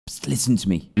Just listen to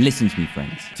me. Listen to me,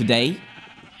 friends. Today,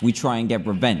 we try and get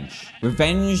revenge.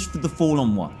 Revenge for the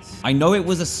fallen ones. I know it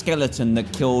was a skeleton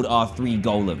that killed our 3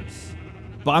 golems,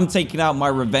 but I'm taking out my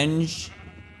revenge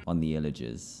on the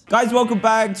illagers. Guys, welcome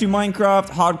back to Minecraft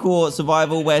Hardcore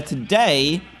Survival, where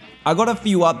today I got a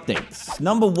few updates.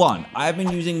 Number 1, I've been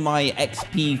using my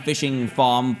XP fishing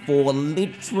farm for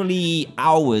literally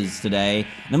hours today,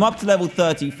 and I'm up to level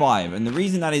 35. And the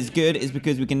reason that is good is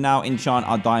because we can now enchant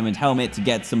our diamond helmet to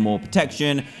get some more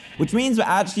protection, which means we're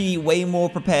actually way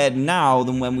more prepared now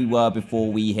than when we were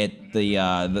before we hit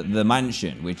the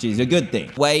mansion, which is a good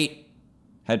thing. Wait.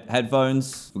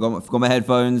 Headphones. Forgot my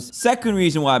headphones. Second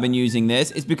reason why I've been using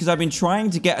this is because I've been trying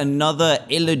to get another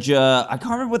illager. I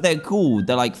can't remember what they're called.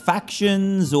 They're like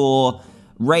factions or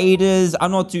raiders.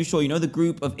 I'm not too sure. You know the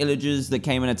group of illagers that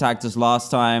came and attacked us last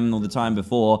time or the time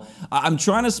before? I'm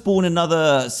trying to spawn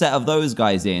another set of those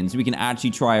guys in so we can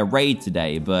actually try a raid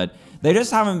today, but they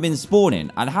just haven't been spawning.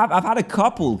 I've had a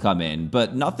couple come in,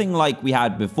 but nothing like we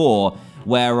had before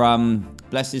where,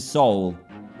 bless his soul,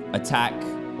 attack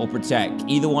or protect.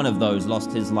 Either one of those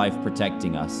lost his life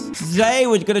protecting us. Today,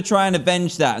 we're going to try and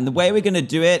avenge that. And the way we're going to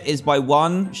do it is by,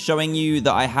 1, showing you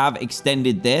that I have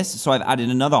extended this. So I've added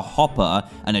another hopper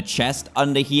and a chest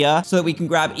under here so that we can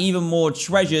grab even more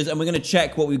treasures. And we're going to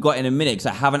check what we've got in a minute because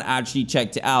I haven't actually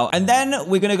checked it out. And then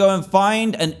we're going to go and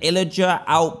find an illager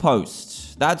outpost.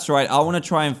 That's right, I want to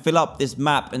try and fill up this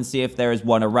map and see if there is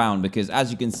one around, because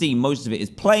as you can see, most of it is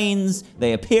plains.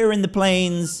 They appear in the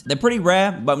plains. They're pretty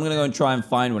rare, but I'm going to go and try and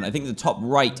find one. I think the top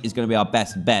right is going to be our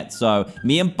best bet. So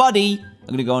me and Buddy are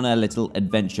going to go on a little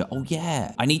adventure. Oh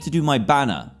yeah, I need to do my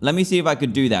banner. Let me see if I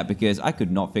could do that, because I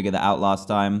could not figure that out last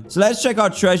time. So let's check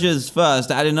our treasures first.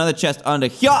 I add another chest under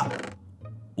here.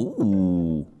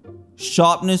 Ooh,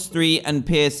 sharpness 3 and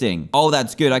piercing. Oh,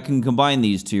 that's good. I can combine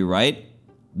these two, right?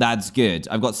 That's good.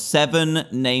 I've got 7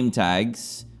 name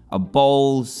tags, a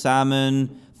bowl,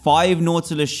 salmon, 5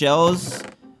 nautilus shells.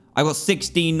 I've got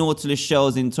 16 nautilus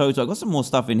shells in total. I've got some more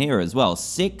stuff in here as well.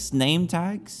 6 name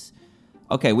tags.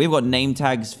 Okay, we've got name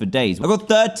tags for days. I've got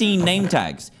 13 name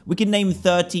tags. We can name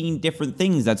 13 different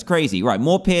things. That's crazy. Right,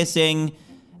 more piercing.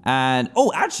 And,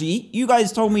 oh, actually, you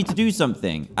guys told me to do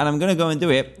something. And I'm going to go and do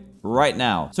it right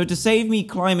now. So to save me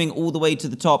climbing all the way to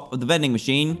the top of the vending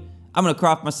machine, I'm going to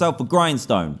craft myself a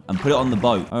grindstone and put it on the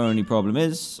boat. Only problem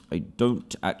is, I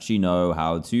don't actually know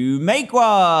how to make one.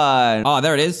 Ah,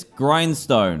 there it is.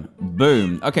 Grindstone.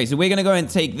 Boom. Okay, so we're going to go and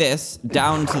take this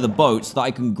down to the boat so that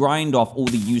I can grind off all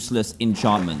the useless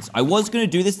enchantments. I was going to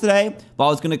do this today, but I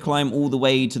was going to climb all the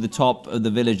way to the top of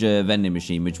the villager vending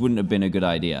machine, which wouldn't have been a good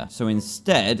idea. So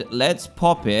instead, let's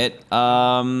pop it.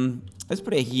 Let's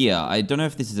put it here. I don't know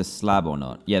if this is a slab or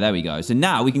not. Yeah, there we go. So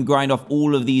now we can grind off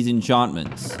all of these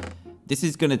enchantments. This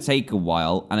is going to take a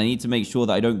while, and I need to make sure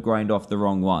that I don't grind off the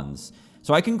wrong ones.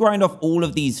 So I can grind off all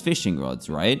of these fishing rods,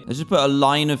 right? Let's just put a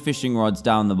line of fishing rods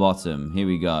down the bottom. Here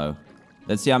we go.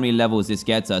 Let's see how many levels this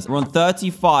gets us. We're on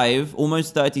 35,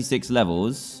 almost 36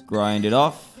 levels. Grind it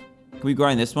off. Can we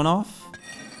grind this one off?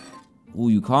 Oh,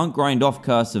 you can't grind off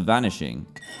Curse of Vanishing.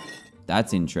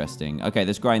 That's interesting. Okay,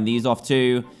 let's grind these off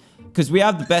too, because we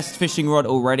have the best fishing rod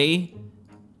already.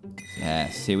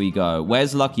 Yes, here we go.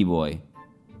 Where's Lucky Boy?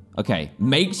 Okay,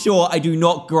 make sure I do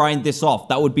not grind this off.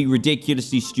 That would be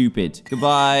ridiculously stupid.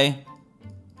 Goodbye.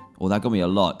 Oh, that got me a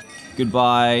lot.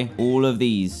 Goodbye. All of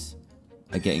these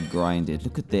are getting grinded.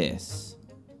 Look at this.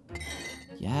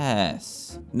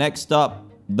 Yes. Next up,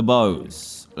 the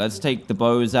bows. Let's take the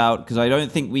bows out, because I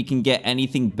don't think we can get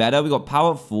anything better. We got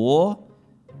power 4.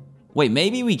 Wait,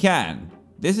 maybe we can.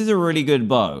 This is a really good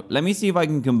bow. Let me see if I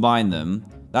can combine them.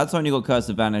 That's only got Curse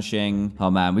of Vanishing.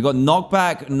 Oh, man. We got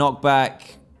knockback,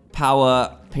 knockback,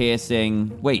 power,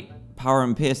 piercing. Wait, power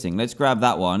and piercing. Let's grab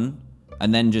that one.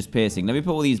 And then just piercing. Let me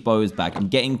put all these bows back. I'm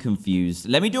getting confused.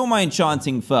 Let me do all my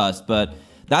enchanting first, but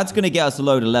that's going to get us a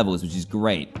load of levels, which is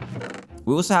great.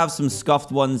 We also have some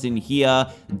scuffed ones in here.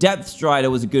 Depth Strider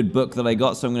was a good book that I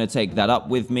got, so I'm going to take that up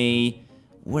with me.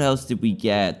 What else did we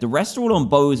get? The rest are all on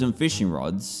bows and fishing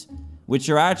rods, which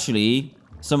are actually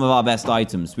some of our best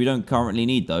items. We don't currently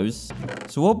need those.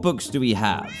 So what books do we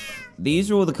have?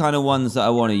 These are all the kind of ones that I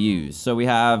want to use. So we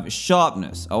have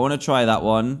Sharpness. I want to try that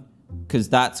one, because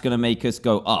that's going to make us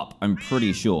go up, I'm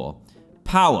pretty sure.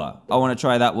 Power. I want to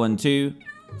try that one too.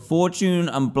 Fortune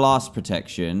and Blast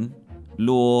Protection.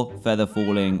 Lore, Feather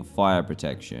Falling, Fire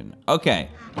Protection. Okay.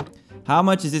 How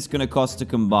much is this going to cost to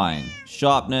combine?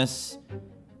 Sharpness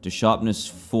to Sharpness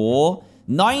 4.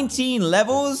 19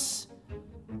 levels?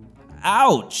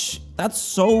 Ouch. That's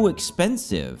so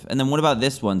expensive. And then what about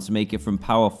this one to make it from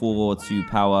power 4 to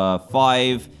power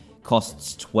 5?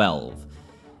 Costs 12.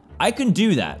 I can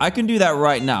do that. I can do that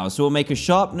right now. So we'll make a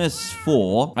sharpness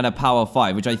 4 and a power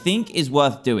 5, which I think is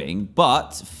worth doing.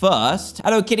 But first,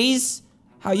 hello, kitties.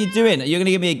 How you doing? You're going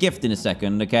to give me a gift in a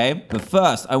second, okay? But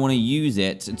first, I want to use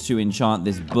it to enchant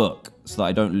this book so that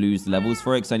I don't lose the levels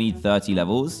for it, because I need 30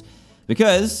 levels.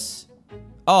 Because,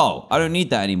 oh, I don't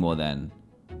need that anymore then.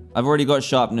 I've already got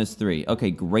sharpness 3. Okay,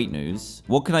 great news.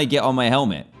 What can I get on my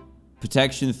helmet?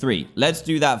 Protection 3. Let's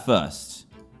do that first.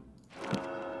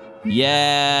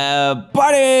 Yeah,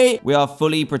 buddy! We are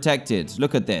fully protected.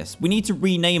 Look at this. We need to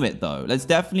rename it, though. Let's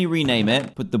definitely rename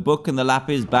it. Put the book and the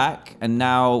lapis back. And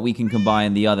now we can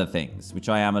combine the other things, which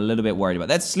I am a little bit worried about.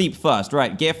 Let's sleep first.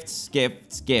 Right, gifts,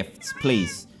 gifts, gifts,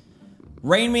 please.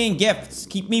 Rain me in gifts.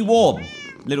 Keep me warm,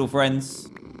 little friends.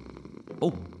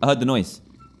 Oh, I heard the noise.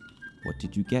 What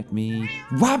did you get me?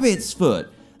 Rabbit's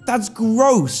foot. That's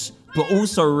gross, but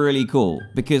also really cool.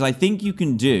 Because I think you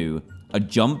can do a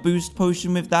jump boost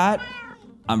potion with that.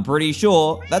 I'm pretty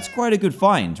sure that's quite a good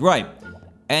find. Right.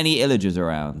 Any illagers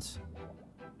around?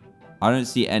 I don't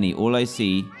see any. All I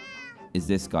see is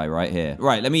this guy right here.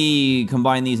 Right, let me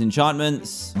combine these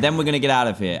enchantments. Then we're going to get out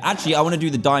of here. Actually, I want to do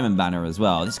the diamond banner as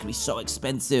well. This is going to be so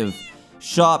expensive.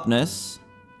 Sharpness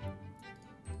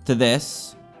to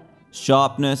this.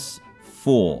 Sharpness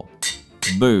 4.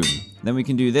 Boom. Then we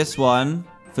can do this one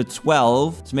for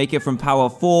 12 to make it from power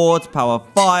 4 to power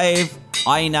 5.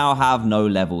 I now have no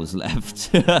levels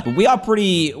left. But we're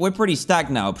pretty stacked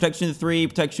now. Protection 3,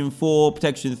 protection 4,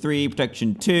 protection 3,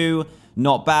 protection 2.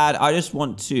 Not bad. I just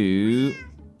want to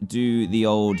do the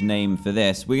old name for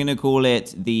this. We're going to call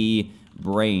it the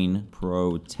Brain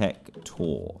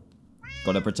Protector.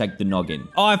 Gotta protect the noggin.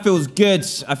 Oh, it feels good.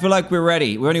 I feel like we're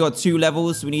ready. We only got 2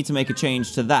 levels, so we need to make a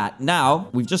change to that. Now,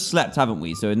 we've just slept, haven't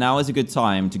we? So now is a good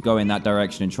time to go in that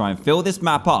direction and try and fill this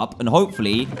map up and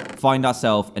hopefully find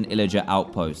ourselves an illager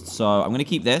outpost. So I'm gonna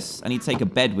keep this. I need to take a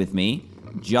bed with me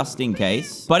just in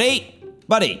case. Buddy,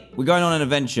 we're going on an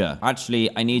adventure. Actually,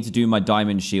 I need to do my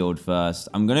diamond shield first.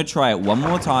 I'm gonna try it one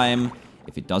more time.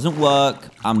 If it doesn't work,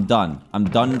 I'm done. I'm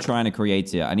done trying to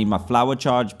create it. I need my flower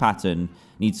charge pattern.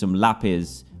 Need some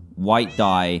lapis, white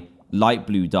dye, light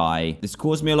blue dye. This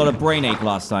caused me a lot of brain ache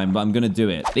last time, but I'm gonna do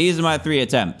it. These are my 3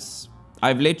 attempts.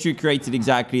 I've literally created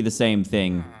exactly the same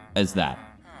thing as that.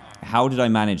 How did I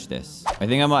manage this? I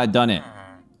think I might have done it.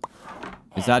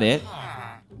 Is that it?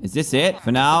 Is this it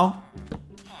for now?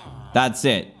 That's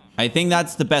it. I think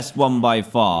that's the best one by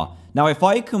far. Now, if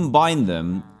I combine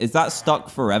them, is that stuck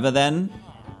forever then?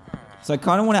 So I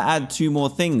kind of want to add 2 more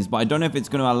things, but I don't know if it's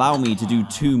going to allow me to do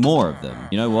 2 more of them.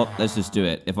 You know what? Let's just do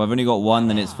it. If I've only got 1,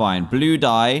 then it's fine. Blue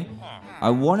dye.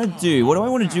 I want to do... What do I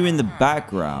want to do in the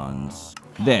background?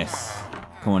 This.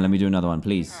 Come on, let me do another one,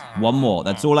 please. 1 more.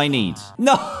 That's all I need.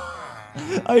 No!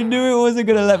 I knew it wasn't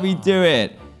going to let me do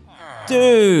it.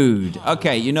 Dude.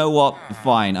 Okay, you know what?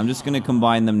 Fine. I'm just going to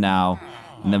combine them now,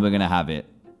 and then we're going to have it.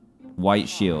 White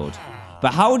shield.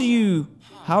 But how do you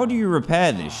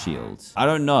repair this shield? I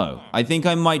don't know. I think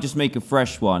I might just make a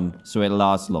fresh one so it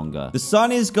lasts longer. The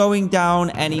sun is going down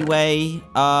anyway.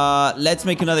 Let's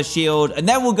make another shield and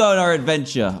then we'll go on our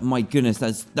adventure. My goodness,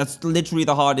 that's literally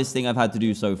the hardest thing I've had to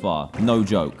do so far. No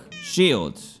joke.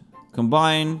 Shield.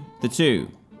 Combine the 2.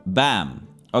 Bam.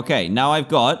 Okay, now I've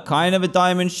got kind of a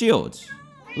diamond shield.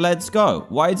 Let's go.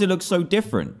 Why does it look so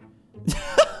different?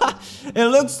 It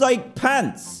looks like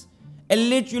pants. It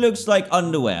literally looks like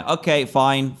underwear. Okay,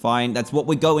 fine. That's what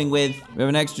we're going with. We have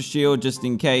an extra shield just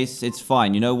in case. It's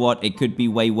fine. You know what? It could be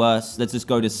way worse. Let's just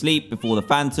go to sleep before the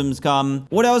phantoms come.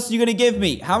 What else are you going to give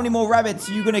me? How many more rabbits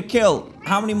are you going to kill?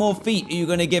 How many more feet are you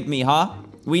going to give me, huh?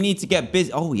 We need to get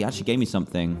busy. Oh, he actually gave me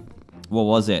something. What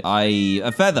was it?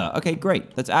 A feather. Okay,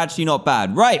 great. That's actually not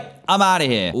bad. Right, I'm out of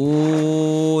here.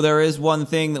 Ooh, there is one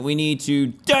thing that we need to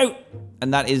do.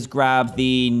 And that is grab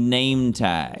the name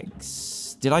tags.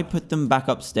 Did I put them back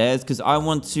upstairs? Because I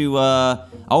want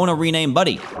to rename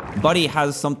Buddy. Buddy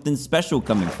has something special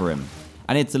coming for him.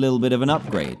 And it's a little bit of an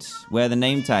upgrade. Where are the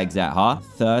name tags at, huh?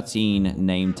 13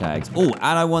 name tags. Oh, and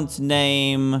I want to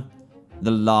name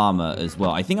the llama as well.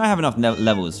 I think I have enough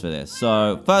levels for this.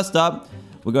 So, first up,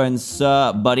 we're going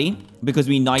Sir Buddy. Because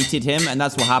we knighted him. And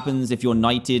that's what happens if you're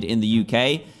knighted in the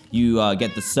UK. You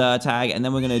get the Sir tag. And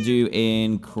then we're going to do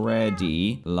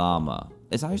Incredi Llama.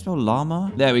 Is that how you spell llama?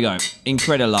 There we go.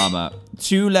 Incredi Llama.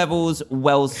 2 levels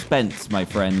well spent, my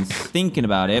friends. Thinking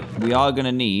about it, we are going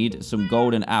to need some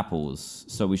golden apples.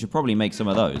 So we should probably make some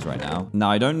of those right now. Now,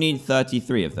 I don't need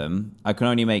 33 of them. I can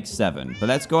only make 7. But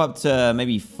let's go up to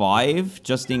maybe 5,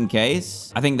 just in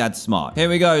case. I think that's smart. Here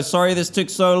we go. Sorry this took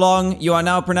so long. You are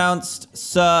now pronounced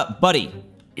Sir Buddy.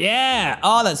 Yeah.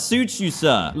 Oh, that suits you,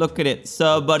 sir. Look at it.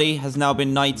 Sir Buddy has now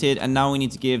been knighted, and now we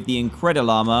need to give the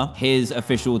Incredillama his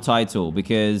official title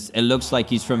because it looks like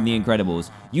he's from the Incredibles.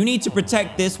 You need to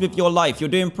protect this with your life. You're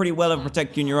doing pretty well of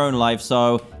protecting your own life,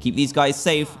 so keep these guys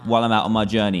safe while I'm out on my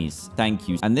journeys. Thank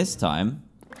you. And this time,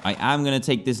 I am going to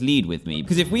take this lead with me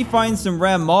because if we find some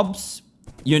rare mobs,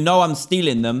 you know I'm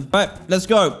stealing them. All right, let's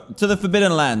go to the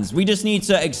Forbidden Lands. We just need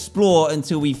to explore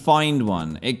until we find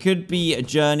one. It could be a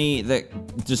journey that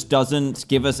just doesn't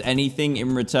give us anything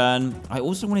in return. I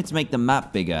also wanted to make the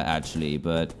map bigger, actually,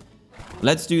 but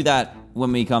let's do that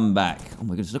when we come back. Oh my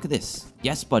goodness, look at this.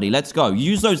 Yes, buddy, let's go.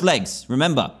 Use those legs.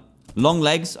 Remember, long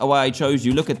legs are why I chose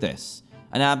you. Look at this.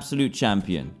 An absolute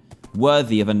champion.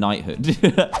 Worthy of a knighthood.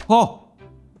 Oh,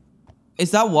 is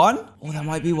that one? Oh, that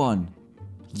might be one.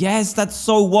 Yes, that's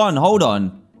so one. Hold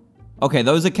on. Okay,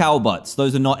 those are cow butts.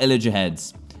 Those are not illager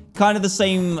heads. Kind of the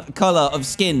same color of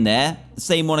skin there.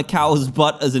 Same on a cow's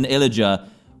butt as an illager.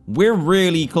 We're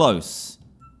really close.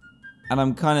 And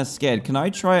I'm kind of scared. Can I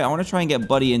try? I want to try and get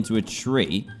Buddy into a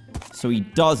tree so he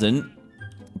doesn't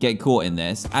get caught in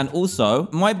this. And also,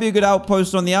 might be a good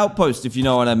outpost on the outpost, if you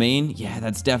know what I mean. Yeah,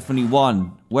 that's definitely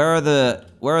one. Where are the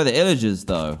illagers,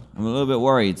 though? I'm a little bit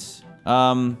worried.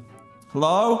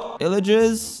 Hello?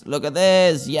 Illagers? Look at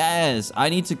this. Yes. I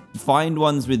need to find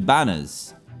ones with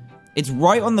banners. It's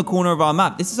right on the corner of our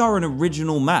map. This is our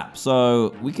original map,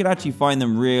 so we could actually find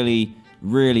them really,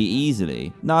 really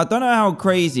easily. Now, I don't know how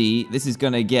crazy this is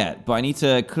going to get, but I need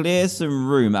to clear some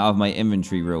room out of my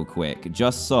inventory real quick,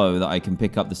 just so that I can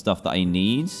pick up the stuff that I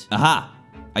need. Aha!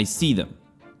 I see them.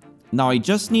 Now, I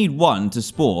just need one to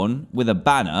spawn with a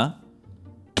banner,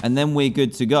 and then we're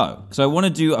good to go. So I want to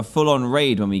do a full-on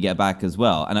raid when we get back as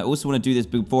well. And I also want to do this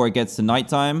before it gets to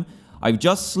nighttime. I've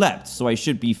just slept, so I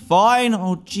should be fine.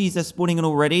 Oh, jeez, they're spawning in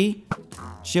already.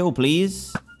 Chill,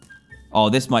 please.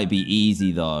 Oh, this might be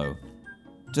easy, though.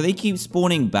 Do they keep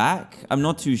spawning back? I'm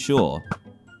not too sure.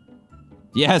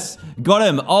 Yes, got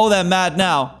him. Oh, they're mad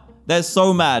now. They're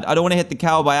so mad. I don't want to hit the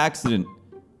cow by accident.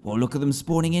 Well, look at them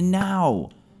spawning in now.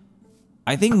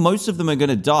 I think most of them are going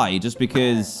to die just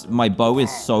because my bow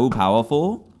is so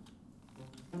powerful.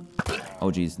 Oh,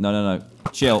 geez. No, no, no.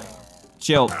 Chill.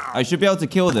 Chill. I should be able to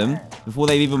kill them before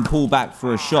they even pull back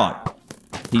for a shot.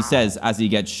 He says as he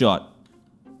gets shot.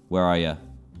 Where are you?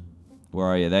 Where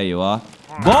are you? There you are.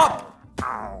 Bop!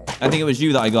 I think it was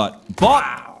you that I got.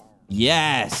 Bop!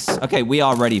 Yes! Okay, we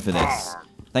are ready for this.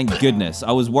 Thank goodness.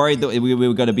 I was worried that we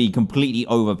were going to be completely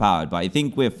overpowered, but I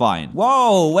think we're fine.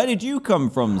 Whoa, where did you come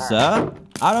from, sir?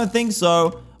 I don't think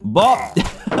so. Bop!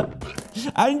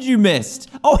 How did you miss?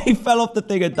 Oh, he fell off the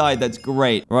thing and died. That's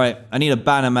great. Right, I need a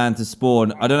banner man to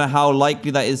spawn. I don't know how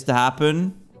likely that is to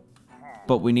happen,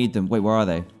 but we need them. Wait, where are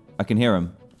they? I can hear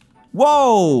them.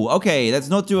 Whoa! Okay, let's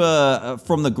not do a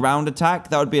from the ground attack.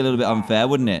 That would be a little bit unfair,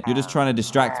 wouldn't it? You're just trying to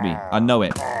distract me. I know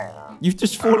it. You've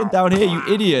just fallen down here, you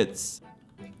idiots.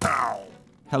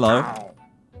 Hello.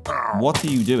 What are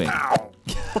you doing?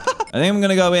 I think I'm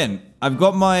gonna go in. I've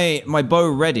got my bow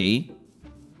ready.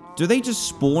 Do they just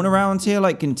spawn around here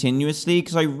like continuously?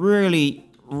 Because I really,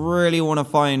 really want to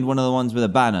find one of the ones with a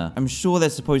banner. I'm sure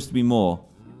there's supposed to be more.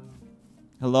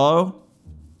 Hello?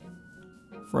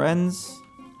 Friends?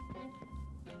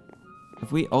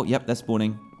 If we... Oh, yep, they're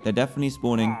spawning. They're definitely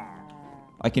spawning.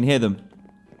 I can hear them.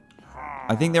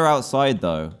 I think they're outside,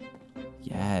 though.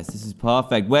 Yes, this is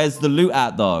perfect. Where's the loot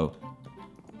at, though?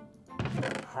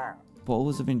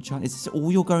 Balls of enchantment. Is this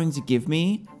all you're going to give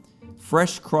me?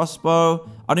 Fresh crossbow.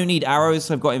 I don't need arrows,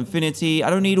 so I've got infinity. I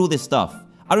don't need all this stuff.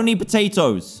 I don't need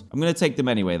potatoes. I'm going to take them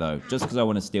anyway, though, just because I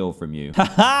want to steal from you.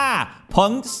 Ha-ha!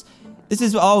 Punks! This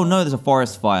is... Oh, no, there's a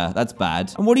forest fire. That's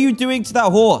bad. And what are you doing to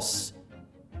that horse?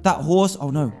 That horse... Oh,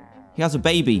 no. He has a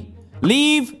baby.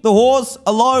 Leave the horse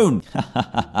alone.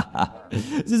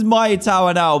 This is my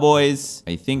tower now, boys.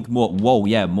 I think more... Whoa,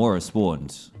 yeah, more have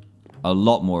spawned. A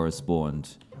lot more have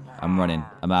spawned. I'm running.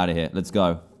 I'm out of here. Let's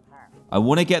go. I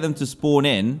want to get them to spawn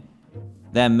in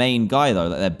their main guy, though.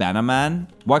 Like their banner man.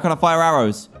 Why can't I fire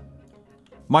arrows?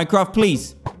 Minecraft,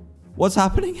 please. What's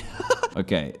happening?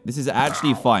 Okay, this is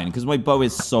actually fine because my bow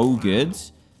is so good.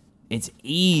 It's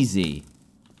easy.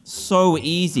 So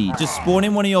easy. Just spawn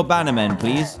in one of your bannermen,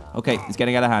 please. Okay, it's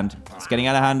getting out of hand. It's getting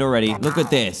out of hand already. Look at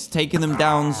this. Taking them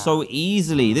down so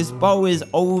easily. This bow is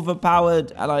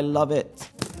overpowered, and I love it.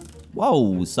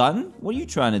 Whoa, son. What are you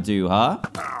trying to do, huh?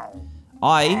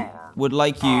 I would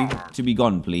like you to be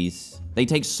gone, please. They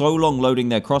take so long loading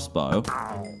their crossbow.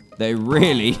 They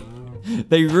really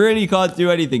can't do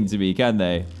anything to me, can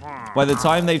they? By the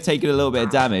time they've taken a little bit of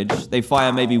damage, they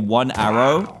fire maybe one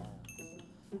arrow.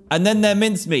 And then they're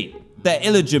mincemeat. They're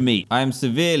illager meat. I am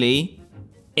severely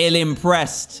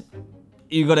Ill-impressed.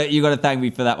 You gotta thank me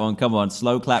for that one. Come on,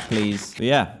 slow clap, please. But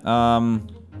yeah,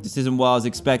 this isn't what I was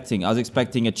expecting. I was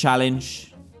expecting a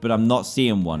challenge, but I'm not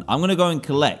seeing one. I'm gonna go and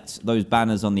collect those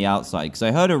banners on the outside, because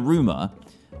I heard a rumor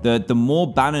that the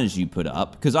more banners you put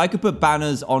up, because I could put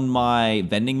banners on my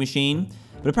vending machine,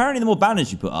 but apparently the more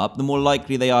banners you put up, the more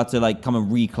likely they are to, like, come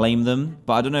and reclaim them.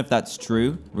 But I don't know if that's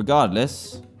true.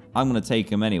 Regardless, I'm gonna take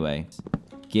them anyway.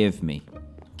 Give me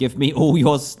all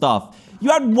your stuff. You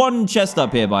had one chest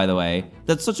up here, by the way.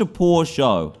 That's such a poor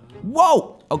show.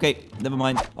 Whoa! Okay, never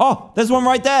mind. Oh, there's one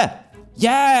right there.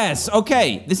 Yes!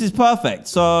 Okay, this is perfect.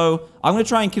 So, I'm going to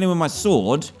try and kill him with my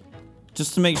sword.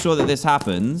 Just to make sure that this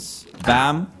happens.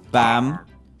 Bam, bam,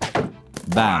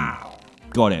 bam.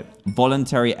 Got it.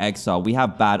 Voluntary exile. We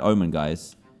have bad omen,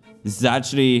 guys. This is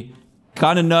actually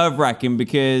kind of nerve-wracking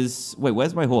because... Wait,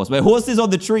 where's my horse? My horse is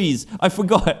on the trees. I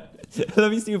forgot.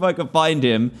 Let me see if I can find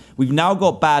him. We've now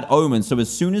got bad omens. So as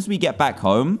soon as we get back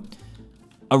home,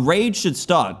 a raid should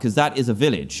start because that is a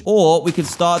village. Or we could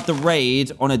start the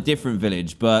raid on a different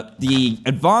village. But the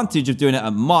advantage of doing it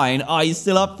at mine... Ah, he's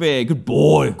still up here. Good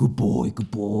boy. Good boy. Good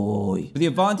boy. But the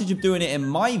advantage of doing it in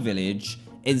my village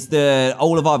is that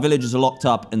all of our villages are locked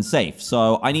up and safe.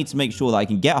 So I need to make sure that I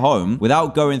can get home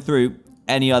without going through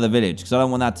any other village. Because I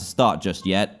don't want that to start just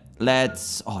yet.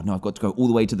 Let's... Oh, no, I've got to go all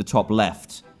the way to the top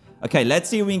left. Okay, let's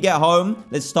see if we can get home.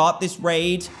 Let's start this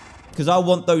raid, because I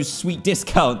want those sweet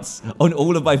discounts on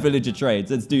all of my villager trades.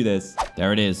 Let's do this.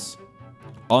 There it is.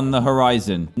 On the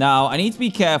horizon. Now, I need to be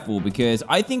careful, because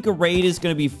I think a raid is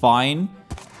going to be fine.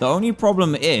 The only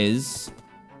problem is,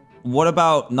 what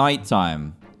about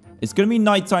nighttime? It's going to be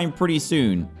nighttime pretty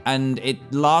soon, and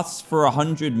it lasts for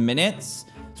 100 minutes.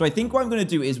 So I think what I'm going to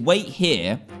do is wait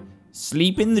here,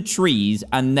 sleep in the trees,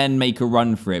 and then make a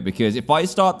run for it. Because if I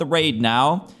start the raid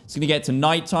now, it's going to get to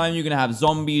nighttime. You're going to have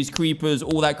zombies, creepers,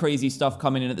 all that crazy stuff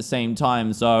coming in at the same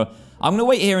time. So I'm going to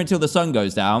wait here until the sun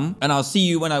goes down, and I'll see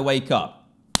you when I wake up.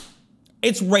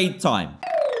 It's raid time.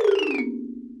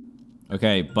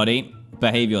 Okay, buddy,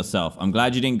 behave yourself. I'm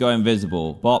glad you didn't go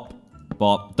invisible. Bop,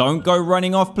 bop. Don't go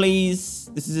running off, please.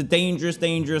 This is a dangerous,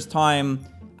 dangerous time,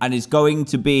 and it's going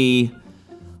to be...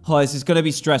 Oh, this is going to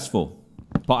be stressful.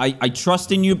 But I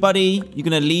trust in you, buddy. You're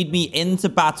going to lead me into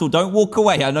battle. Don't walk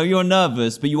away. I know you're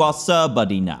nervous, but you are Sir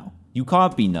Buddy now. You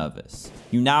can't be nervous.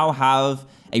 You now have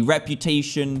a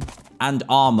reputation and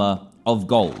armor of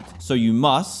gold. So you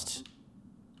must...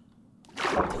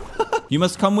 you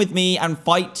must come with me and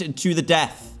fight to the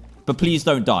death. But please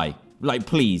don't die. Like,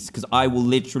 please. Because I will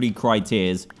literally cry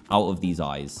tears out of these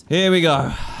eyes. Here we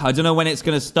go. I don't know when it's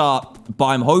going to start, but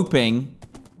I'm hoping...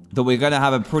 that we're going to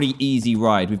have a pretty easy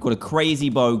ride. We've got a crazy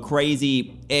bow,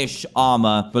 crazy-ish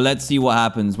armor. But let's see what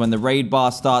happens. When the raid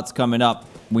bar starts coming up,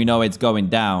 we know it's going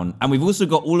down. And we've also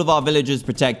got all of our villagers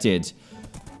protected.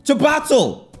 To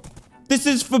battle! This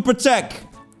is for protect.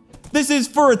 This is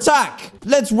for attack.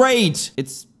 Let's raid.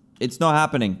 It's not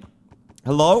happening.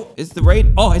 Hello? Is the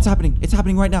raid? Oh, it's happening. It's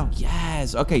happening right now.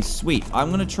 Yes. Okay, sweet. I'm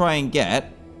going to try and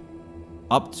get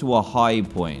up to a high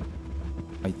point.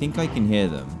 I think I can hear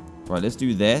them. Right, let's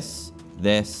do this,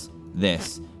 this,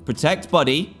 this. Protect,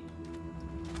 buddy.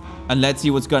 And let's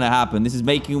see what's going to happen. This is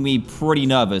making me pretty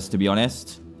nervous, to be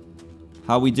honest.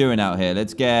 How are we doing out here?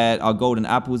 Let's get our golden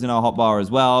apples in our hotbar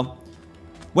as well.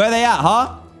 Where are they at,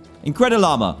 huh?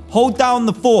 Incredilarma, hold down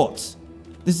the fort.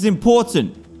 This is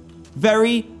important.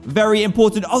 Very, very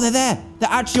important. Oh, they're there. They're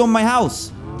actually on my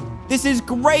house. This is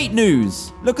great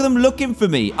news. Look at them looking for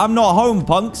me. I'm not home,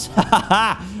 punks.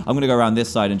 I'm going to go around this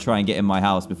side and try and get in my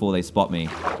house before they spot me.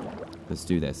 Let's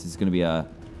do this. This is going to be a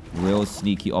real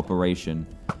sneaky operation.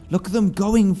 Look at them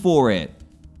going for it.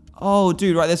 Oh,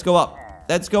 dude. Right, let's go up.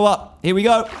 Let's go up. Here we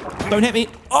go. Don't hit me.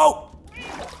 Oh.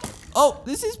 Oh,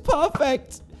 this is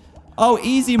perfect. Oh,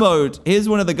 easy mode. Here's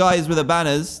one of the guys with the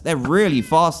banners. They're really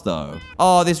fast, though.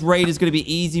 Oh, this raid is going to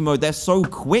be easy mode. They're so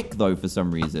quick, though, for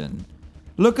some reason.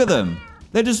 Look at them.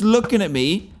 They're just looking at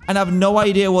me and have no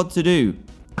idea what to do.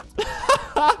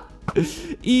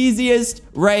 Easiest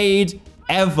raid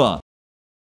ever.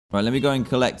 Right, let me go and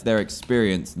collect their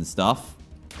experience and stuff.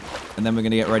 And then we're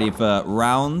going to get ready for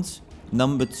round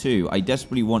number 2. I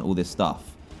desperately want all this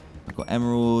stuff. I've got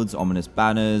emeralds, ominous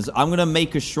banners. I'm going to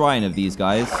make a shrine of these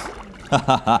guys.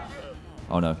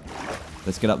 Oh, no.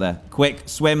 Let's get up there. Quick,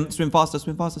 swim. Swim faster,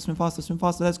 swim faster, swim faster, swim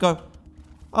faster. Let's go.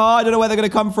 Oh, I don't know where they're going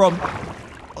to come from.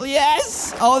 Oh,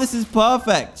 yes. Oh, this is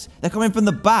perfect. They're coming from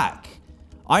the back.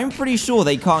 I'm pretty sure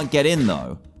they can't get in,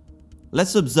 though.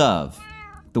 Let's observe.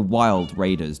 The wild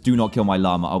raiders. Do not kill my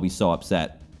llama. I'll be so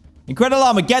upset.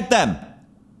 Incredilarma, get them.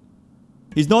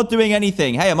 He's not doing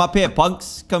anything. Hey, I'm up here,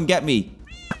 punks. Come get me.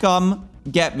 Come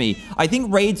get me. I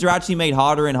think raids are actually made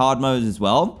harder in hard modes as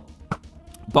well.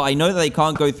 But I know that they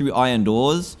can't go through iron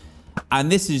doors.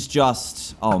 And this is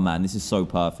just... Oh, man, this is so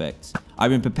perfect. I've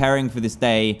been preparing for this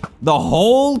day the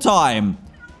whole time.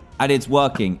 And it's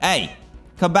working. Hey,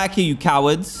 come back here, you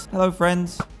cowards. Hello,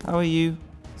 friends. How are you?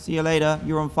 See you later.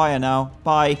 You're on fire now.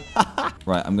 Bye.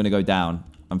 Right, I'm going to go down.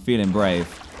 I'm feeling brave.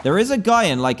 There is a guy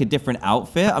in, like, a different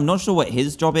outfit. I'm not sure what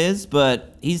his job is,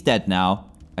 but he's dead now.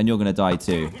 And you're going to die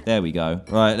too. There we go.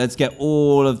 Right, let's get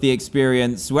all of the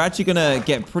experience. We're actually going to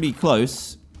get pretty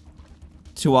close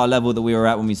to our level that we were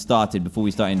at when we started before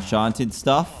we start enchanted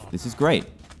stuff. This is great.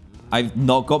 I've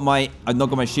not got my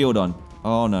shield on.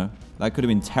 Oh, no. That could have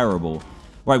been terrible.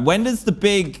 Right, when does the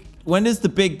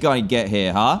big guy get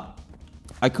here, huh?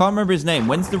 I can't remember his name.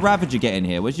 When's the Ravager get in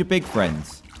here? Where's your big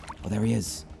friends? Oh, there he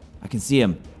is. I can see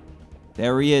him.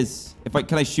 There he is.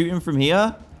 Can I shoot him from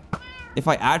here? If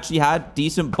I actually had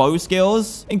decent bow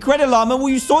skills? Incredilarma, will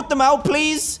you sort them out,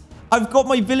 please? I've got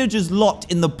my villagers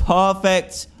locked in the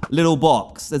perfect little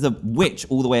box. There's a witch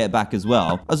all the way at the back as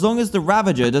well. As long as the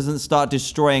Ravager doesn't start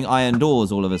destroying iron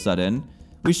doors all of a sudden,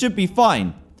 we should be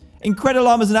fine.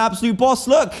 Incredilarma's an absolute boss.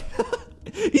 Look.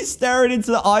 He's staring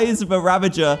into the eyes of a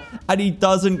Ravager, and he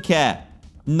doesn't care.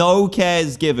 No care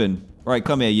is given. All right,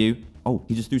 come here, you. Oh,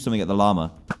 he just threw something at the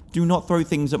llama. Do not throw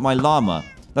things at my llama.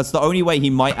 That's the only way he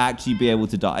might actually be able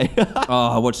to die.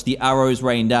 Oh, watch the arrows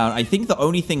rain down. I think the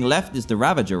only thing left is the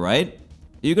Ravager, right?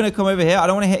 Are you going to come over here? I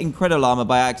don't want to hit Incredilarma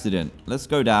by accident. Let's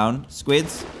go down.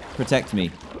 Squids, protect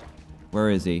me. Where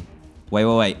is he?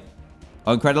 Wait.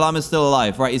 Oh, Incredilarma's still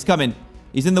alive. Right, he's coming.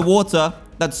 He's in the water.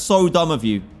 That's so dumb of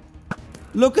you.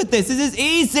 Look at this. This is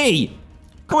easy.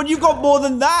 Come on, you got more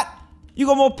than that. You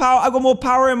got more power. I got more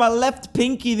power in my left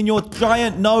pinky than your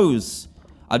giant nose.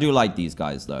 I do like these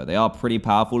guys, though. They are pretty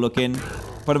powerful looking.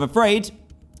 But I'm afraid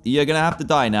you're going to have to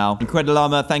die now.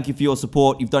 Incredilarma, thank you for your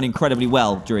support. You've done incredibly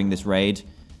well during this raid.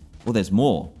 Oh, there's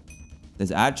more.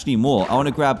 There's actually more. I want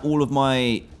to grab all of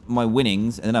my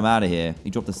winnings, and then I'm out of here. He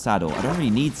dropped a saddle. I don't really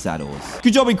need saddles.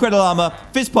 Good job, Incredilarma.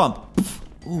 Fist pump.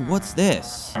 Ooh, what's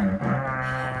this?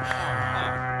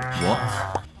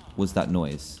 What was that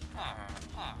noise?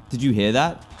 Did you hear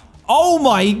that? Oh,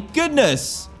 my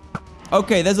goodness.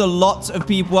 Okay, there's a lot of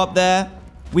people up there.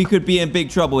 We could be in big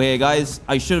trouble here, guys.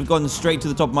 I should have gone straight to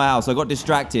the top of my house. I got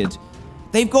distracted.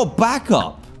 They've got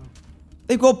backup.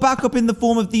 They've got backup in the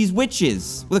form of these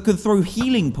witches that could throw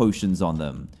healing potions on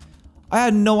them. I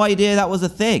had no idea that was a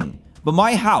thing. But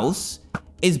my house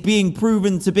is being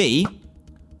proven to be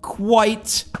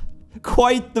quite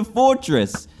the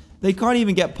fortress. They can't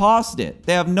even get past it.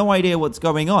 They have no idea what's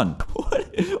going on.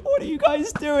 What are you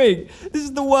guys doing? This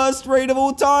is the worst raid of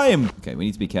all time. Okay, we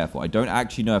need to be careful. I don't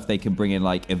actually know if they can bring in,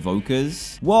 like,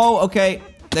 evokers. Whoa, okay.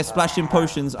 They're splashing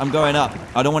potions. I'm going up.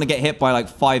 I don't want to get hit by, like,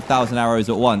 5,000 arrows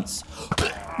at once.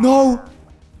 No.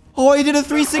 Oh, I did a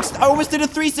 360. I almost did a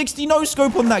 360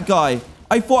 no-scope on that guy.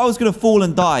 I thought I was going to fall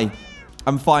and die.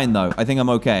 I'm fine, though. I think I'm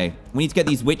okay. We need to get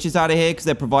these witches out of here because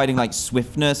they're providing, like,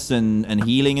 swiftness and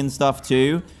healing and stuff,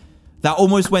 too. That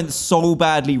almost went so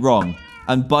badly wrong.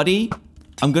 And, buddy,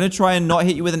 I'm going to try and not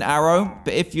hit you with an arrow.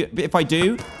 But if I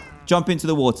do, jump into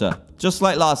the water. Just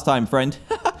like last time, friend.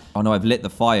 Oh, no, I've lit the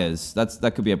fires.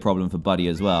 That could be a problem for Buddy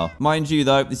as well. Mind you,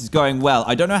 though, this is going well.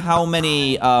 I don't know how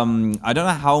many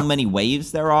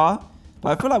waves there are.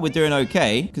 But I feel like we're doing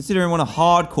okay. Considering we're on a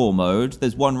hardcore mode,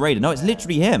 there's one raider. No, it's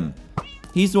literally him.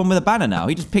 He's the one with a banner now.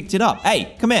 He just picked it up.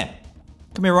 Hey, come here.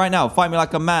 Come here right now. Fight me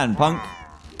like a man, punk.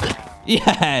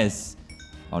 Yes.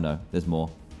 Oh, no. There's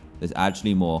more. There's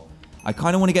actually more. I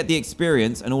kind of want to get the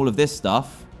experience and all of this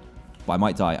stuff. But I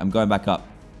might die. I'm going back up.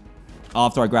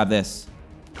 After I grab this.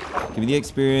 Give me the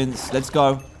experience. Let's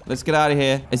go. Let's get out of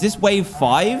here. Is this wave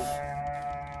 5?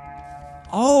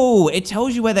 Oh, it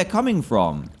tells you where they're coming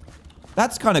from.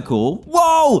 That's kind of cool.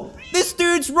 Whoa! This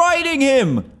dude's riding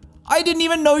him! I didn't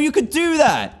even know you could do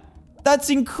that. That's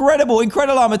incredible.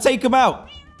 Incredilarma, take him out.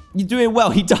 You're doing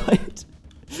well. He died.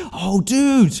 Oh,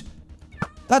 dude.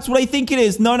 That's what I think it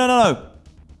is. No.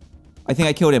 I think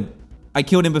I killed him. I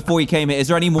killed him before he came here. Is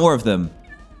there any more of them?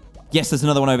 Yes, there's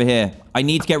another one over here. I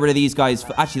need to get rid of these guys.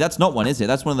 Actually, that's not one, is it?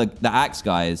 That's one of the axe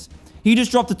guys. He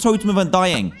just dropped a totem of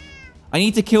undying. I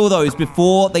need to kill those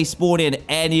before they spawn in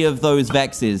any of those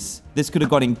vexes. This could have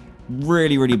gone in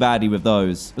really, really badly with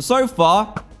those. But so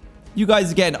far, you guys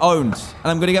are getting owned.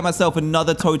 And I'm going to get myself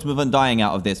another totem of undying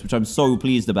out of this, which I'm so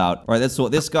pleased about. All right, let's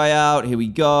sort this guy out. Here we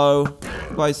go.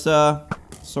 Goodbye, sir.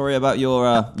 Sorry about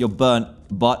your burnt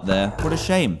butt there. What a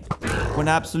shame. What an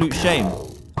absolute shame.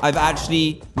 I've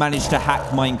actually managed to hack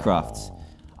Minecraft.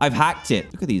 I've hacked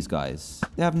it. Look at these guys.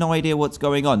 They have no idea what's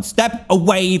going on. Step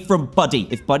away from Buddy.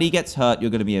 If Buddy gets hurt, you're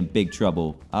going to be in big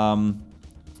trouble.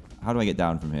 How do I get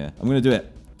down from here? I'm going to do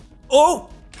it. Oh!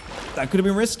 That could have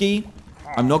been risky.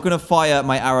 I'm not going to fire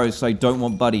my arrows, so I don't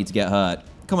want Buddy to get hurt.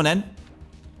 Come on, then.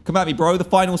 Come at me, bro. The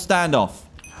final standoff.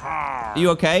 Are you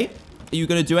okay? Are you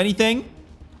going to do anything?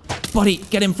 Buddy,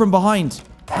 get him from behind.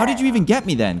 How did you even get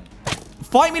me then?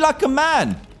 Fight me like a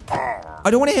man. I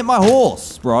don't want to hit my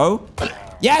horse, bro.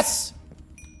 Yes!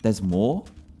 There's more?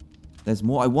 There's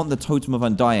more? I want the Totem of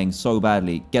Undying so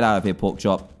badly. Get out of here, pork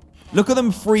chop. Look at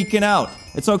them freaking out.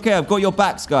 It's okay. I've got your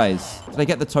backs, guys. Did I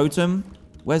get the totem?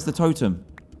 Where's the totem?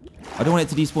 I don't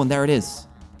want it to despawn. There it is.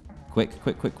 Quick,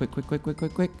 quick, quick, quick, quick, quick, quick,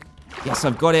 quick, quick. Yes,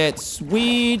 I've got it.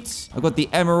 Sweet. I've got the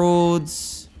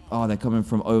emeralds. Oh, they're coming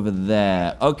from over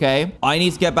there. Okay. I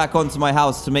need to get back onto my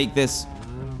house to make this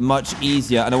much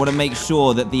easier. And I want to make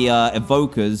sure that the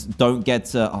evokers don't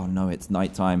get... oh, no, it's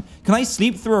nighttime. Can I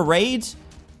sleep through a raid?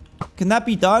 Can that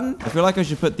be done? I feel like I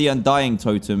should put the Undying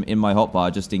Totem in my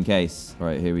hotbar just in case. All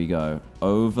right, here we go.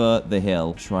 Over the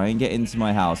hill. Try and get into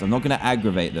my house. I'm not going to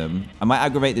aggravate them. I might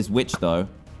aggravate this witch, though.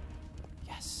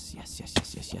 Yes, yes, yes,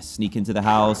 yes, yes, yes. Sneak into the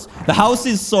house. The house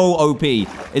is so OP.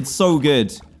 It's so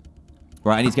good.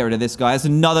 Right, I need to get rid of this guy. That's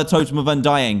another Totem of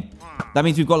Undying. That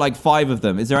means we've got like 5 of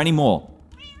them. Is there any more?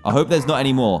 I hope there's not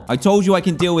any more. I told you I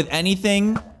can deal with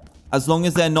anything as long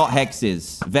as they're not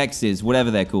hexes, vexes,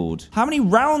 whatever they're called. How many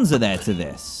rounds are there to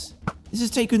this? This has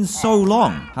taken so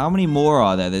long. How many more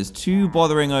are there? There's 2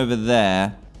 bothering over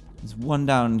there. There's 1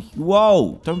 down.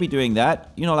 Whoa! Don't be doing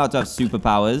that. You're not allowed to have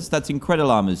superpowers. That's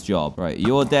Incredilarma's job. Right,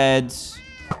 you're dead.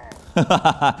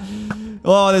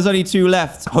 Oh, there's only 2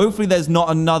 left. Hopefully there's not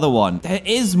another one. There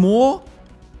is more?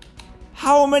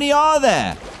 How many are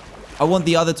there? I want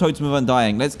the other Totem of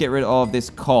Undying. Let's get rid of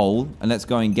this coal and let's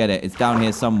go and get it. It's down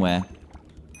here somewhere.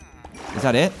 Is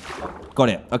that it? Got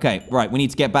it. Okay, right. We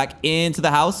need to get back into the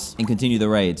house and continue the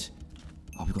raid.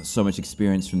 Oh, we've got so much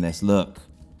experience from this. Look.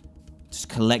 Just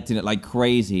collecting it like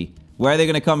crazy. Where are they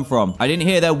going to come from? I didn't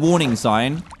hear their warning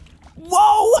sign.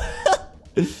 Whoa!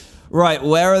 Right,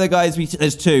 where are the guys?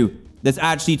 There's 2. There's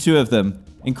actually 2 of them.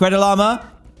 Incredilarma.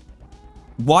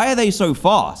 Why are they so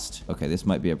fast? Okay, this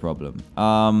might be a problem.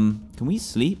 Can we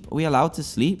sleep? Are we allowed to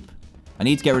sleep? I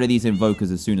need to get rid of these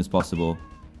invokers as soon as possible.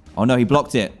 Oh, no, he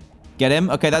blocked it. Get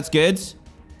him. Okay, that's good.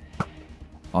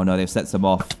 Oh, no, they've sent some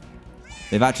off.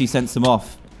 They've actually sent some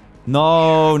off.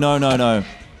 No, no, no, no.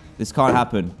 This can't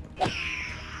happen.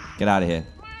 Get out of here.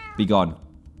 Be gone.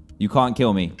 You can't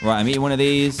kill me. Right, I'm eating one of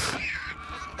these.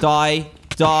 Die.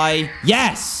 Die.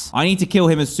 Yes! I need to kill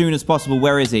him as soon as possible.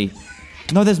 Where is he?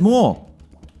 No, there's more.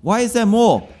 Why is there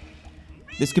more?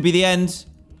 This could be the end.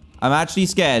 I'm actually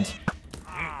scared.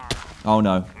 Oh,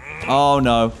 no. Oh,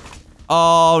 no.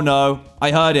 Oh, no.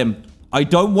 I heard him. I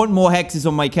don't want more hexes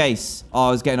on my case. Oh, I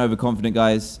was getting overconfident,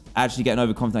 guys. Actually getting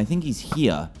overconfident. I think he's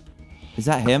here. Is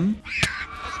that him?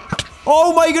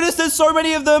 Oh, my goodness. There's so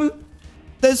many of them.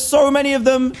 There's so many of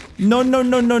them. No, no,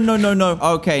 no, no, no, no, no.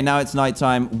 Okay, now it's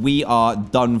nighttime. We are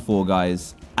done for,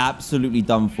 guys. Absolutely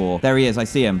done for. There he is. I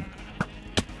see him.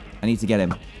 I need to get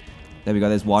him. There we go.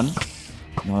 There's 1.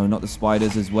 No, not the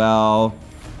spiders as well.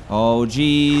 Oh,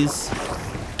 jeez.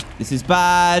 This is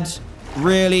bad.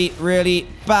 Really, really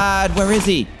bad. Where is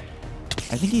he?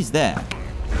 I think he's there.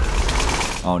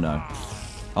 Oh, no.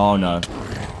 Oh, no.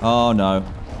 Oh, no.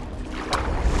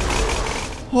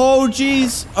 Oh,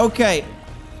 jeez. Okay.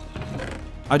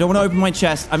 I don't want to open my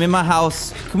chest. I'm in my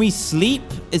house. Can we sleep?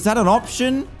 Is that an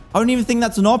option? I don't even think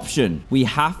that's an option. We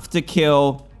have to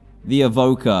kill the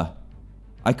evoker.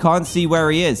 I can't see where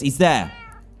he is. He's there.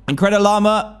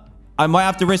 Incredilarma, I might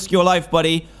have to risk your life,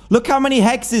 buddy. Look how many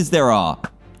hexes there are.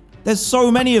 There's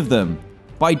so many of them.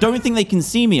 But I don't think they can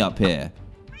see me up here.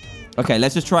 Okay,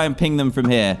 let's just try and ping them from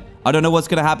here. I don't know what's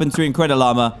going to happen to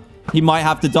Incredilarma. He might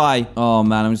have to die. Oh,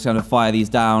 man, I'm just going to fire these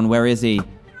down. Where is he?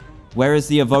 Where is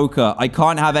the evoker? I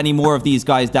can't have any more of these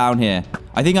guys down here.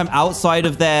 I think I'm outside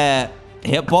of their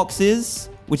hitboxes,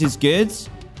 which is good.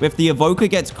 But if the evoker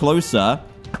gets closer,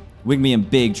 we're going to be in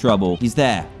big trouble. He's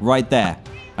there. Right there.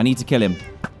 I need to kill him.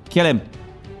 Kill him.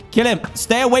 Kill him.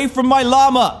 Stay away from my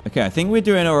llama. Okay, I think we're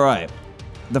doing all right.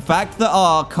 The fact that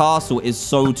our castle is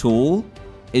so tall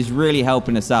is really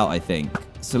helping us out, I think.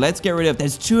 So let's get rid of...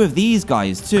 There's 2 of these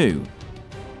guys, too.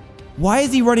 Why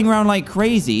is he running around like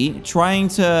crazy trying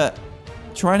to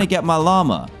get my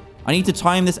llama? I need to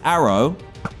time this arrow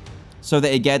so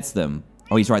that it gets them.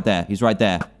 Oh, he's right there. He's right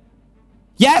there.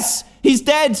 Yes! He's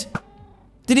dead!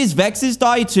 Did his Vexes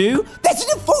die too? There's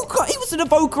an evoker! He was an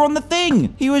evoker on the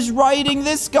thing! He was riding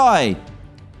this guy!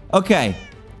 Okay.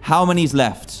 How many's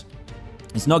left?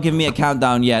 It's not giving me a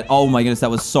countdown yet. Oh my goodness,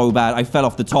 that was so bad. I fell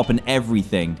off the top and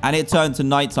everything. And it turned to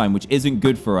nighttime, which isn't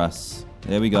good for us.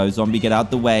 There we go. Zombie, get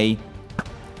out the way.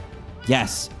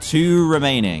 Yes, 2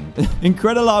 remaining.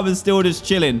 Incredilarm's still just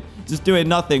chilling. Just doing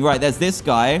nothing. Right, there's this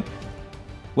guy.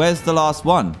 Where's the last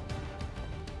one?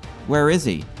 Where is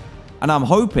he? And I'm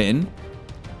hoping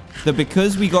that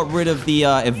because we got rid of the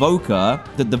evoker,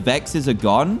 that the Vexes are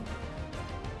gone.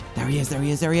 There he is, there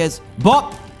he is, there he is.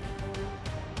 Bop!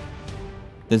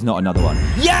 There's not another one.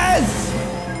 Yes!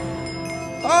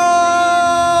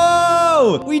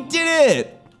 Oh! We did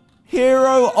it!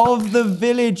 Hero of the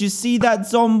village. You see that,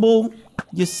 Zomble?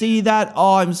 You see that?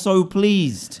 Oh, I'm so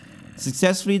pleased.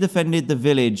 Successfully defended the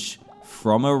village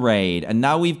from a raid. And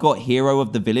now we've got hero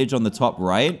of the village on the top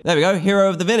right. There we go. Hero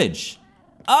of the village.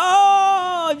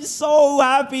 Oh, I'm so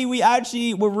happy. We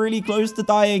actually were really close to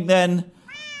dying then.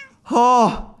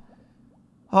 Oh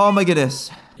my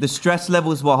goodness. The stress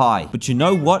levels were high. But you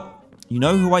know what? You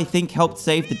know who I think helped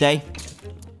save the day?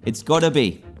 It's gotta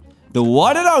be the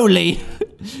one and only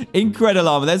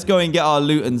Incredilarm. Let's go and get our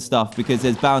loot and stuff because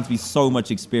there's bound to be so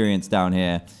much experience down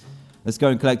here. Let's go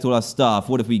and collect all our stuff.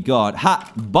 What have we got?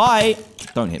 Ha! Bye!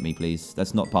 Don't hit me, please.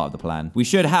 That's not part of the plan. We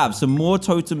should have some more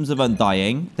totems of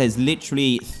undying. There's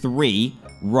literally 3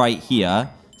 right here.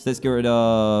 So let's get rid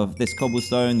of this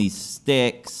cobblestone, these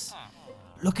sticks.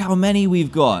 Look how many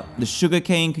we've got. The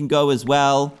sugarcane can go as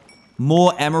well.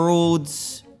 More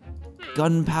emeralds.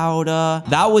 Gunpowder.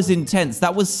 That was intense.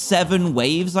 That was 7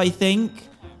 waves, I think.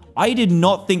 I did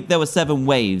not think there were 7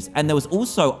 waves. And there was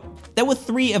also... There were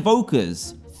 3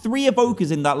 evokers. 3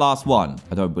 evokers in that last one.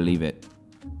 I don't believe it.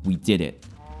 We did it.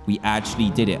 We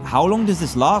actually did it. How long does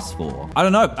this last for? I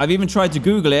don't know. I've even tried to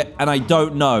Google it, and I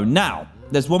don't know. Now...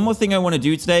 There's one more thing I want to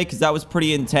do today because that was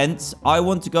pretty intense. I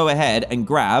want to go ahead and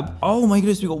grab... Oh my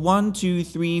goodness, we got 1, 2,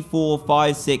 3, 4,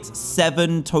 5, 6,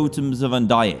 7 totems of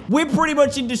undying. We're pretty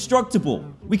much indestructible.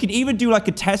 We could even do like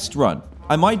a test run.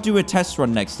 I might do a test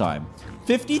run next time.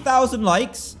 50,000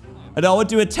 likes, and I would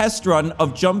do a test run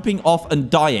of jumping off and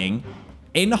dying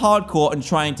in hardcore and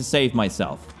trying to save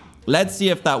myself. Let's see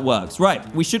if that works. Right,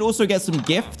 we should also get some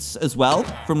gifts as well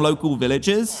from local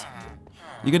villagers.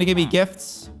 You gonna give me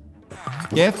gifts?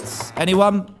 Gifts?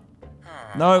 Anyone?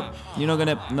 No, you're not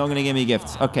gonna give me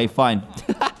gifts. Okay, fine.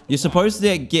 You're supposed to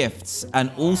get gifts and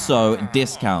also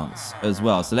discounts as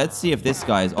well. So let's see if this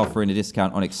guy is offering a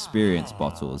discount on experience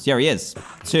bottles. Yeah, he is.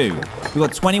 2. We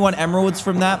got 21 emeralds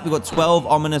from that. We got 12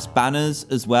 ominous banners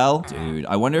as well. Dude,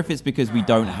 I wonder if it's because we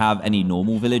don't have any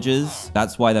normal villagers.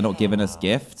 That's why they're not giving us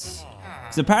gifts.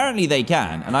 Because apparently they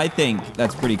can, and I think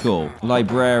that's pretty cool.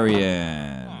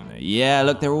 Librarian. Yeah,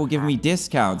 look, they're all giving me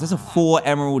discounts. That's a 4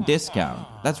 emerald discount.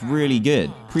 That's really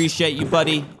good. Appreciate you,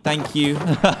 buddy. Thank you.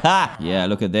 Yeah,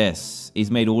 look at this. He's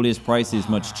made all his prices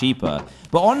much cheaper.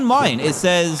 But on mine, it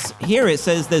says... Here it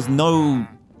says there's no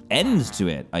end to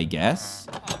it, I guess.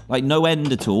 Like, no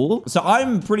end at all. So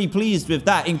I'm pretty pleased with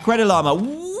that. Incredilarm.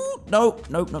 No.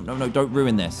 Don't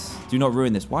ruin this. Do not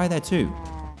ruin this. Why are there 2?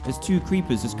 There's 2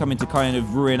 creepers just coming to kind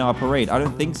of ruin our parade. I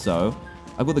don't think so.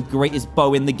 I've got the greatest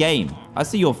bow in the game. I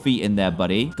see your feet in there,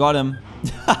 buddy. Got him.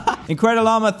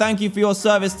 Incredilarm, thank you for your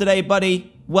service today,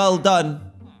 buddy. Well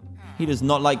done. He does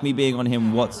not like me being on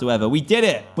him whatsoever. We did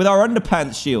it with our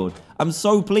underpants shield. I'm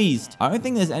so pleased. I don't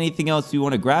think there's anything else we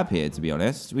want to grab here, to be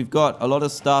honest. We've got a lot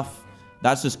of stuff.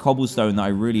 That's just cobblestone that I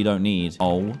really don't need.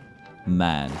 Oh,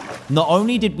 man. Not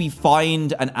only did we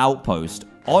find an outpost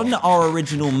on our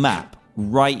original map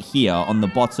right here on the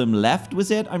bottom left,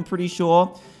 was it? I'm pretty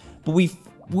sure. But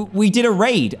we did a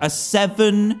raid, a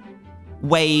 7-wave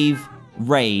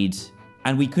raid,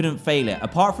 and we couldn't fail it.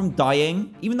 Apart from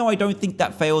dying, even though I don't think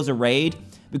that fails a raid,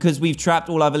 because we've trapped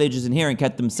all our villagers in here and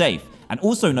kept them safe. And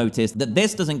also notice that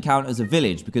this doesn't count as a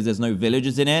village because there's no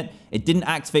villagers in it. It didn't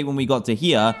activate when we got to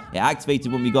here. It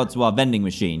activated when we got to our vending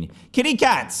machine. Kitty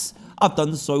cats! I've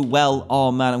done so well.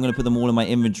 Oh, man, I'm going to put them all in my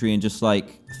inventory and just,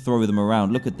 like, throw them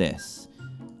around. Look at this.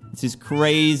 This is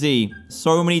crazy.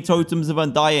 So many totems of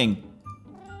undying.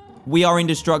 We are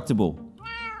indestructible.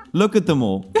 Look at them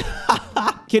all.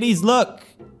 Kitties, look.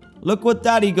 Look what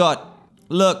daddy got.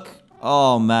 Look.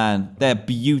 Oh, man. They're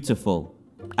beautiful.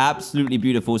 Absolutely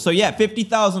beautiful. So, yeah,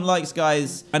 50,000 likes,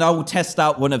 guys. And I will test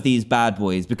out one of these bad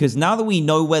boys. Because now that we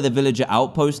know where the villager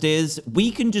outpost is,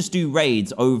 we can just do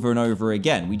raids over and over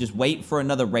again. We just wait for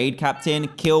another raid captain,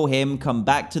 kill him, come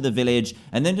back to the village,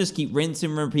 and then just keep rinsing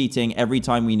and repeating every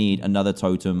time we need another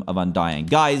totem of undying.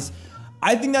 Guys,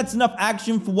 I think that's enough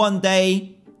action for one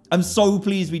day. I'm so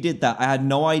pleased we did that. I had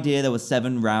no idea there were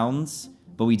 7 rounds,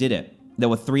 but we did it. There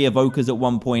were 3 evokers at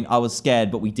one point. I was scared,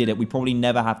 but we did it. We probably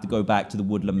never have to go back to the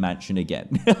Woodland Mansion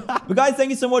again. But guys, thank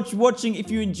you so much for watching.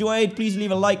 If you enjoyed, please leave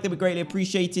a like. That would be greatly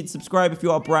appreciated. Subscribe if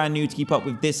you are brand new to keep up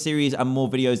with this series and more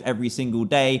videos every single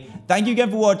day. Thank you again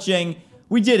for watching.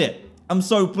 We did it. I'm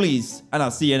so pleased. And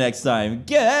I'll see you next time.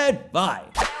 Goodbye.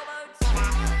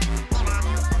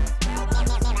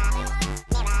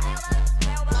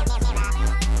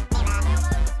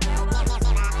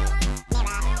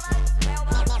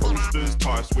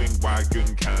 Swing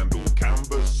wagon, candle,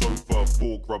 canvas, sofa,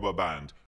 fork, rubber band.